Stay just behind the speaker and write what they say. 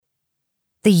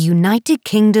The United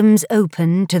Kingdom's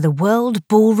Open to the World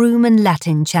Ballroom and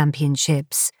Latin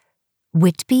Championships,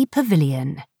 Whitby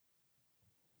Pavilion.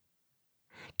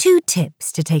 2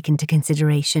 tips to take into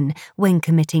consideration when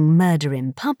committing murder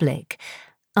in public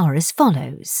are as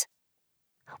follows.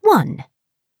 1.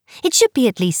 It should be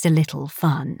at least a little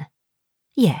fun.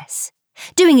 Yes,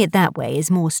 doing it that way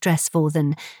is more stressful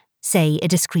than, say, a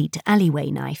discreet alleyway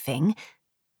knifing,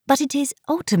 but it is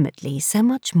ultimately so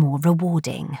much more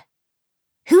rewarding.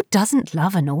 Who doesn't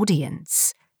love an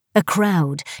audience, a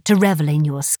crowd to revel in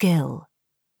your skill?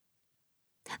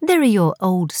 There are your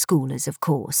old schoolers, of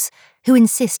course, who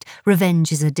insist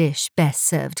revenge is a dish best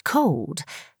served cold.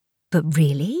 But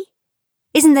really?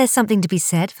 Isn't there something to be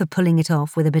said for pulling it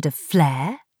off with a bit of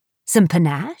flair? Some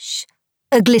panache?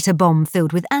 A glitter bomb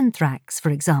filled with anthrax, for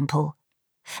example.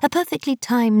 A perfectly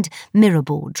timed mirror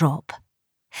ball drop.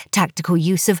 Tactical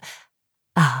use of...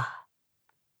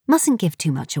 mustn't give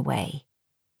too much away.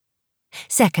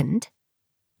 Second,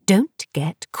 don't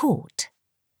get caught.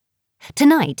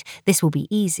 Tonight, this will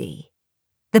be easy.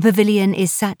 The pavilion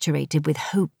is saturated with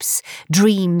hopes,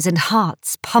 dreams, and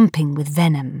hearts pumping with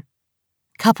venom.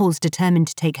 Couples determined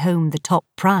to take home the top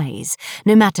prize,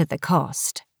 no matter the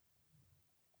cost.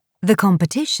 The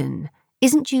competition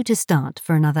isn't due to start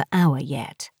for another hour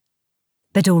yet,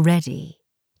 but already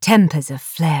tempers are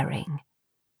flaring.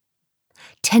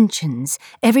 Tensions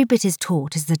every bit as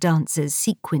taut as the dancers'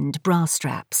 sequined bra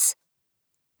straps.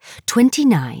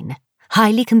 29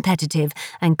 highly competitive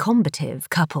and combative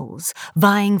couples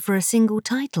vying for a single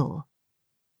title.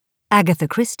 Agatha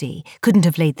Christie couldn't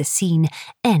have laid the scene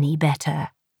any better.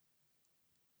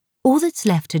 All that's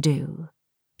left to do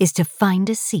is to find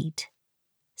a seat,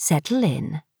 settle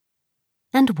in,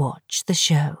 and watch the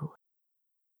show.